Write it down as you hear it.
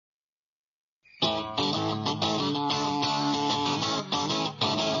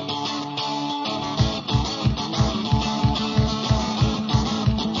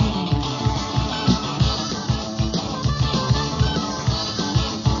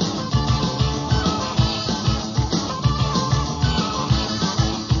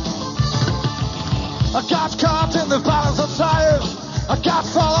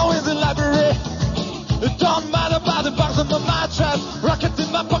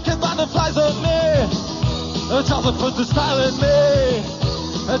Jonathan put the style in me.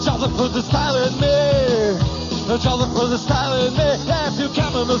 Jonathan put the style in me. Jonathan put the style in me. Yeah, if you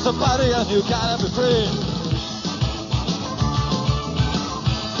come and lose somebody and you gotta be free.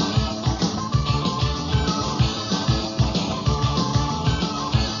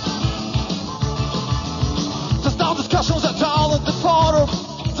 There's no discussions at all at the forum.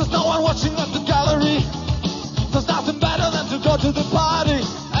 There's no one watching at the gallery. There's nothing better than to go to the party.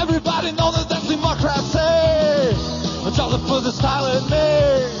 Everybody knows that that's democracy. Jonathan put the style in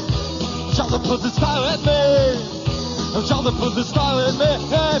me. Jonathan put the style in me. Jonathan put the style in me.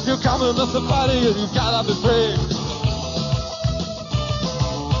 Yeah, if you come and miss the party, you gotta be free.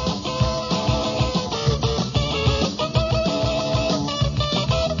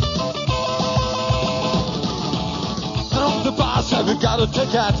 And on the bus, have you got a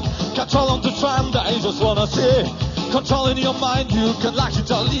ticket? Control on the tram that you just wanna see. Controlling your mind, you can like it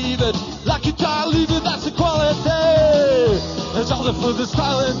or leave it. Like it or leave it, that's equality. Jonathan put the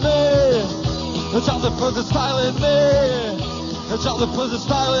style in me. Jonathan put the style in me. Jonathan put the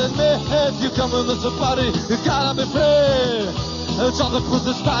style in me. If you come in with somebody, you gotta be free. Jonathan put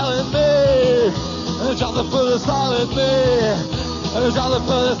the style in me. Jonathan put the style in me. Jonathan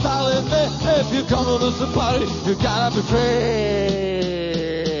put the style in me. If you come in with somebody, you gotta be free.